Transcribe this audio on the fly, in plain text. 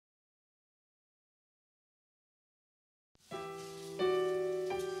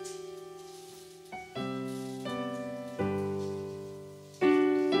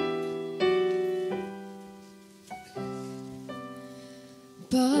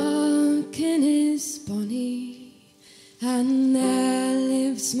Barking is bonny, and there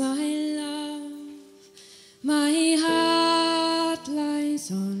lives my love. My heart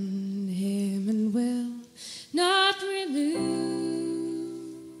lies on him and will not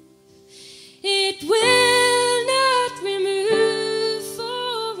remove. It will not remove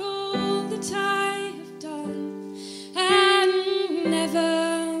for all that I have done, and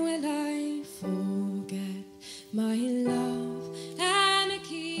never will I forget my love,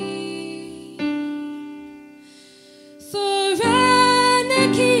 Annachie. For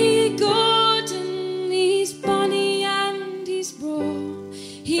Annachie Gordon, he's bonny and he's broad.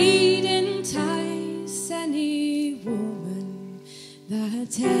 He'd entice any woman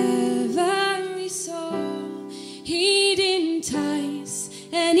that ever he saw. He'd entice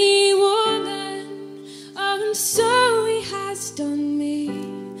any woman, oh, and so he has done me,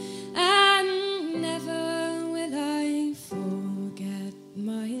 and never will I forget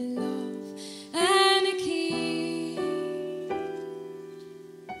my love, Annachie.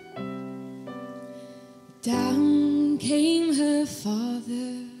 Down came her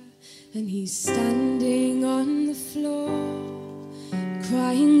father, and he's standing on the floor,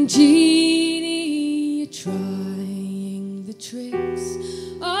 crying, Jeannie, you're trying the tricks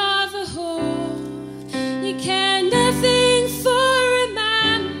of a whore. You care nothing for a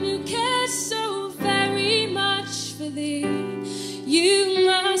man who cares so very much for thee. You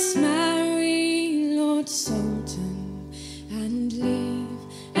must marry Lord Sultan and leave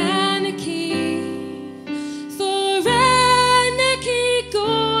Annachie. For Annachie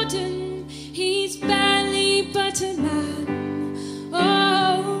Gordon, he's barely but a man,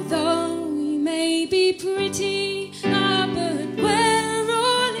 although he may be pretty, but where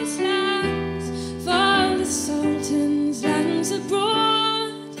all his lands? For the Sultan's lands are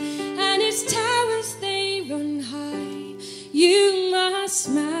broad, and his towers they run high. You must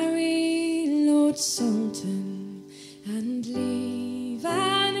marry Lord Sultan and leave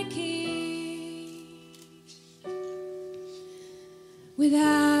Annachie. With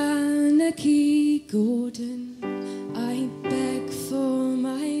Annachie Gordon, I beg for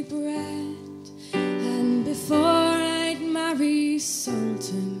my bread, and before I'd marry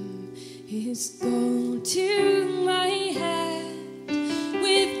Sultan, his gold to my head,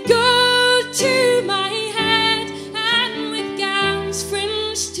 with gold to my head, and with gowns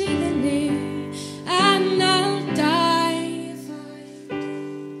fringed to the knee, and I'll die if I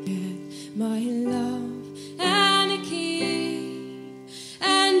get my love, Annachie.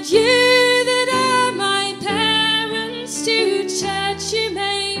 And you that are my parents, to church you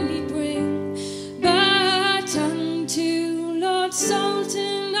may me bring, but unto Lord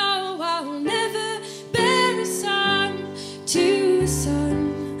Sultan, oh, I'll never bear a son to a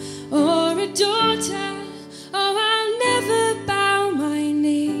son or a daughter. Oh, I'll never bow my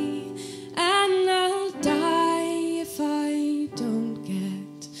knee, and I'll die if I don't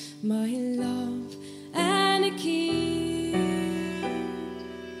get my love, Annachie.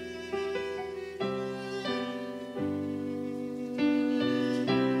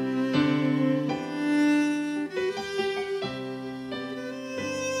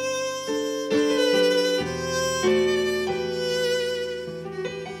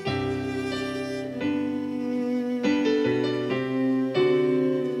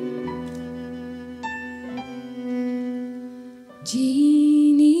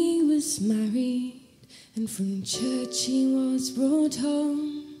 Jeannie was married, and from church he was brought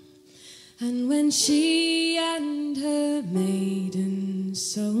home. And when she and her maiden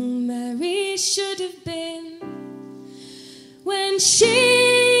so merry should have been, when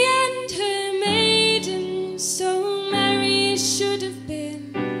she and her maiden so merry should have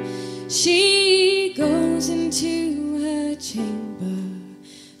been, she goes into her chamber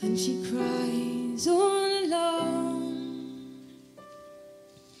and she cries all alone.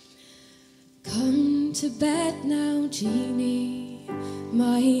 Come to bed now, Jeannie,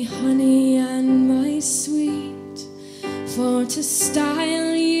 my honey and my sweet, for to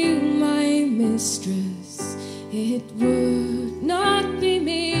style you my mistress it would not be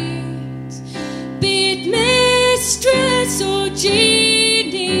meet. Be it mistress or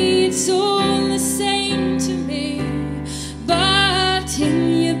Jeannie, it's all the same to me. But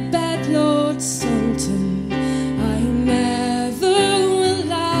in your bed, Lord Sultan, I never will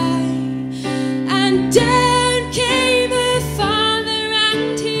lie. And down came her father,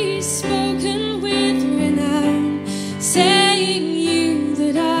 and he's spoken with renown, saying, you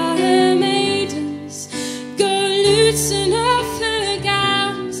that are her maidens, go loosen off her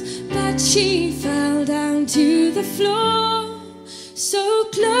gowns. But she fell down to the floor, so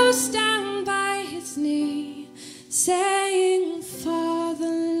close down by his knee, saying, Father,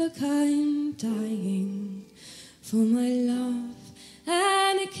 for my love,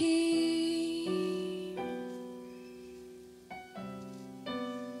 Annachie.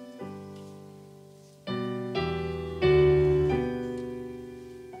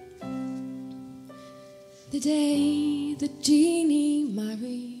 The day that Jeannie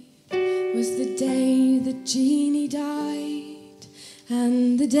married was the day that Jeannie died,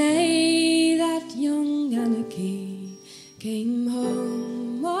 and the day that young Annachie came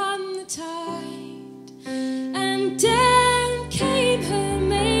home on the tide. And down came her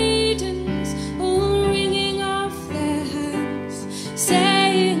maidens, all wringing off their hands,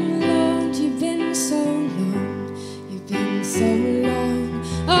 saying, Lord, you've been so long, you've been so long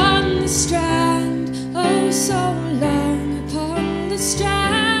on the strand, oh, so long upon the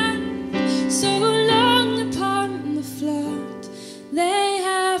strand, so long upon the flood. They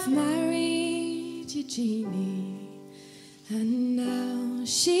have married Eugenie, and now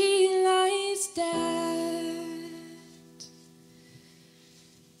she lies dead.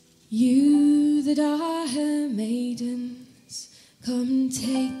 You that are her maidens, come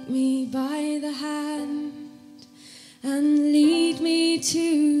take me by the hand and lead me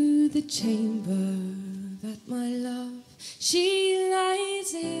to the chamber that my love, she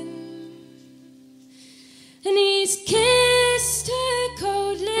lies in. And he's kissed her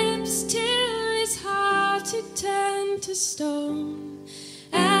cold lips till his heart had turned to stone,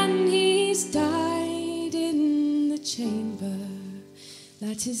 and he's died in the chamber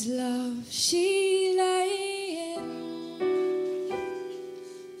that his love, she